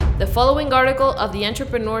The following article of the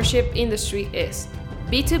entrepreneurship industry is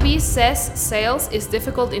B2B SaaS Sales is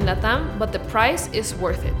difficult in Latam, but the price is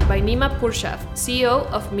worth it, by Nima Pourshasb, CEO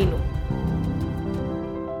of Minu.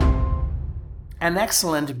 An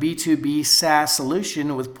excellent B2B SaaS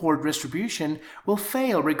solution with poor distribution will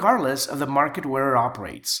fail regardless of the market where it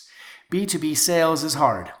operates. B2B sales is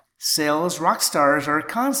hard. Sales rock stars are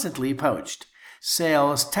constantly poached.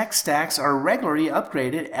 Sales tech stacks are regularly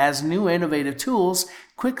upgraded as new innovative tools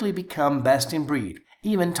quickly become best in breed.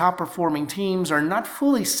 Even top-performing teams are not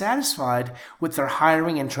fully satisfied with their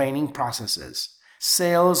hiring and training processes.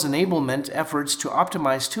 Sales enablement efforts to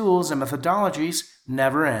optimize tools and methodologies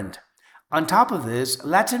never end. On top of this,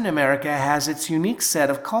 Latin America has its unique set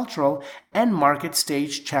of cultural and market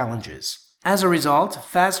stage challenges. As a result,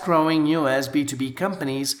 fast-growing U.S. B2B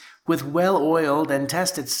companies with well-oiled and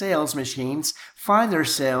tested sales machines find their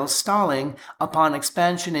sales stalling upon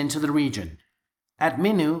expansion into the region. At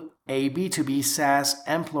Minu, a B2B SaaS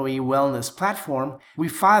employee wellness platform, we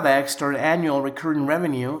 5x'd our annual recurring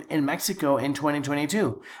revenue in Mexico in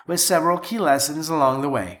 2022, with several key lessons along the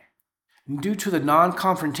way. Due to the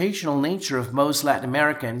non-confrontational nature of most Latin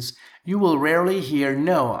Americans, you will rarely hear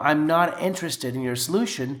 "No, I'm not interested in your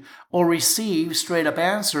solution," or receive straight-up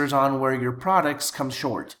answers on where your products come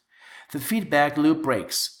short. The feedback loop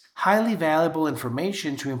breaks. Highly valuable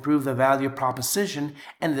information to improve the value proposition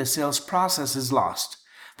and the sales process is lost.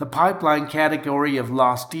 The pipeline category of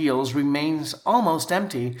lost deals remains almost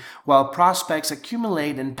empty while prospects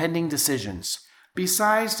accumulate in pending decisions.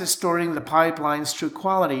 Besides distorting the pipeline's true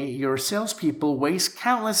quality, your salespeople waste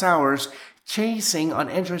countless hours chasing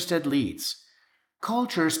uninterested leads.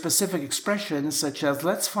 Culture-specific expressions such as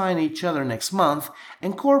 "let's find each other next month"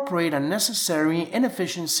 incorporate unnecessary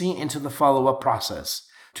inefficiency into the follow-up process.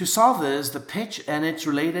 To solve this, the pitch and its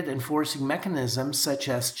related enforcing mechanisms such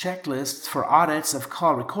as checklists for audits of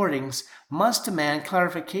call recordings must demand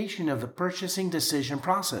clarification of the purchasing decision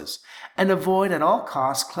process and avoid at all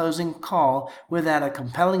costs closing call without a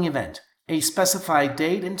compelling event, a specified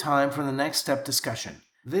date and time for the next step discussion.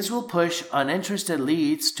 This will push uninterested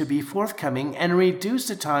leads to be forthcoming and reduce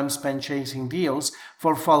the time spent chasing deals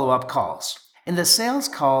for follow-up calls. In the sales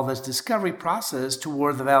call, this discovery process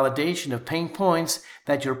toward the validation of pain points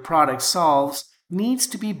that your product solves needs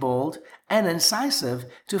to be bold and incisive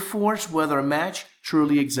to force whether a match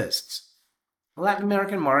truly exists. Latin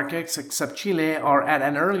American markets, except Chile, are at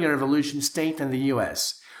an earlier evolution state than the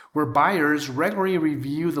US, where buyers regularly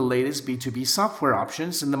review the latest B2B software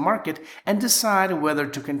options in the market and decide whether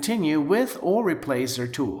to continue with or replace their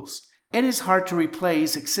tools. It is hard to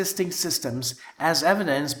replace existing systems, as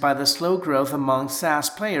evidenced by the slow growth among SaaS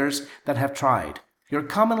players that have tried. You'll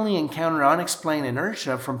commonly encounter unexplained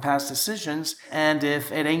inertia from past decisions and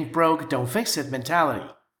 "if it ain't broke, don't fix it" mentality.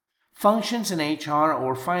 Functions in HR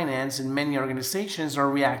or finance in many organizations are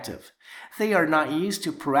reactive. They are not used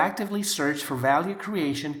to proactively search for value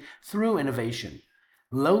creation through innovation.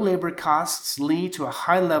 Low labor costs lead to a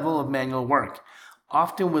high level of manual work,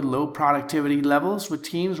 often with low productivity levels, with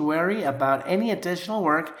teams wary about any additional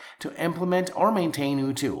work to implement or maintain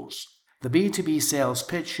new tools. The B2B sales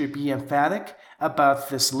pitch should be emphatic about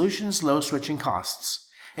the solution's low switching costs,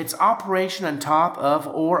 its operation on top of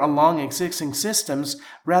or along existing systems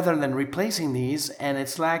rather than replacing these, and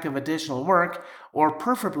its lack of additional work, or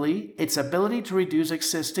preferably its ability to reduce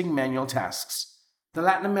existing manual tasks. The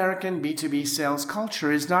Latin American B2B sales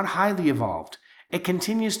culture is not highly evolved. It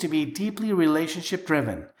continues to be deeply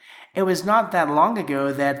relationship-driven. It was not that long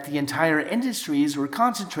ago that the entire industries were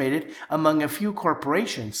concentrated among a few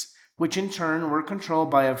corporations, which in turn were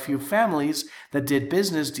controlled by a few families that did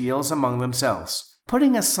business deals among themselves.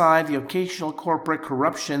 Putting aside the occasional corporate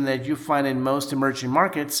corruption that you find in most emerging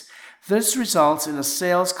markets, this results in a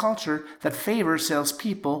sales culture that favors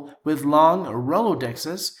salespeople with long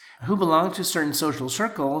Rolodexes who belong to certain social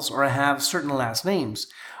circles or have certain last names,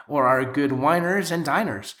 or are good winers and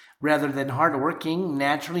diners, rather than hard-working,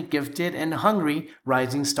 naturally gifted, and hungry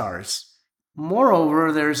rising stars.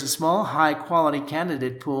 Moreover, there is a small, high-quality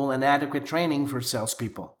candidate pool and adequate training for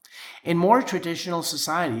salespeople. In more traditional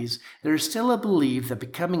societies, there is still a belief that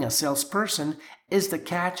becoming a salesperson is the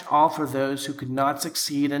catch-all for those who could not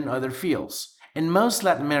succeed in other fields. In most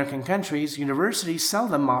Latin American countries, universities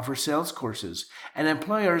seldom offer sales courses, and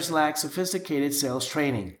employers lack sophisticated sales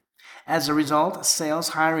training. As a result, sales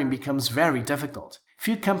hiring becomes very difficult.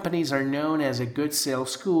 Few companies are known as good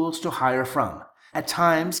sales schools to hire from. At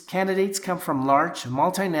times, candidates come from large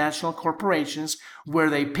multinational corporations where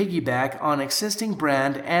they piggyback on existing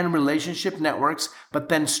brand and relationship networks but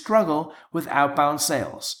then struggle with outbound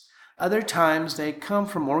sales. Other times they come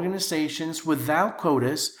from organizations without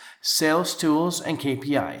quotas, sales tools, and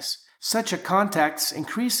KPIs. Such a context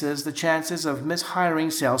increases the chances of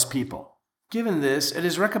mishiring salespeople. Given this, it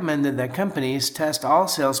is recommended that companies test all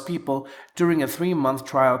salespeople during a 3-month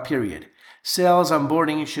trial period. Sales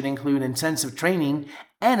onboarding should include intensive training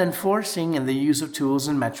and enforcing in the use of tools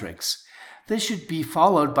and metrics. This should be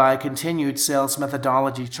followed by continued sales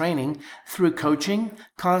methodology training through coaching,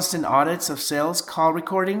 constant audits of sales call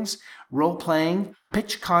recordings, role-playing,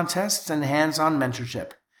 pitch contests, and hands-on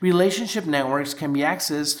mentorship. Relationship networks can be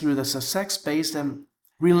accessed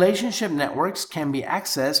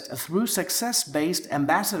through success-based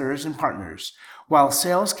ambassadors and partners, while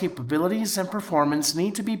sales capabilities and performance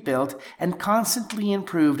need to be built and constantly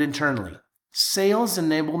improved internally. Sales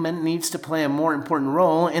enablement needs to play a more important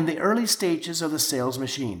role in the early stages of the sales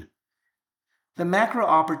machine. The macro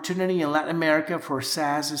opportunity in Latin America for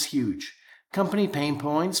SaaS is huge. Company pain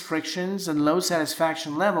points, frictions, and low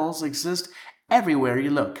satisfaction levels exist everywhere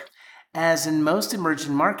you look. As in most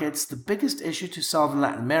emerging markets, the biggest issue to solve in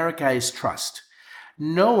Latin America is trust.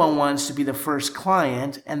 No one wants to be the first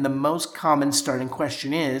client, and the most common starting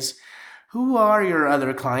question is, who are your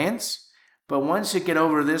other clients? But once you get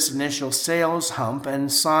over this initial sales hump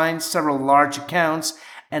and sign several large accounts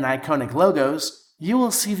and iconic logos, you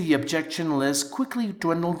will see the objection list quickly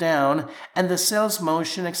dwindle down and the sales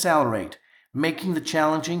motion accelerate, making the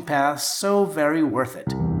challenging path so very worth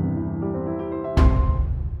it.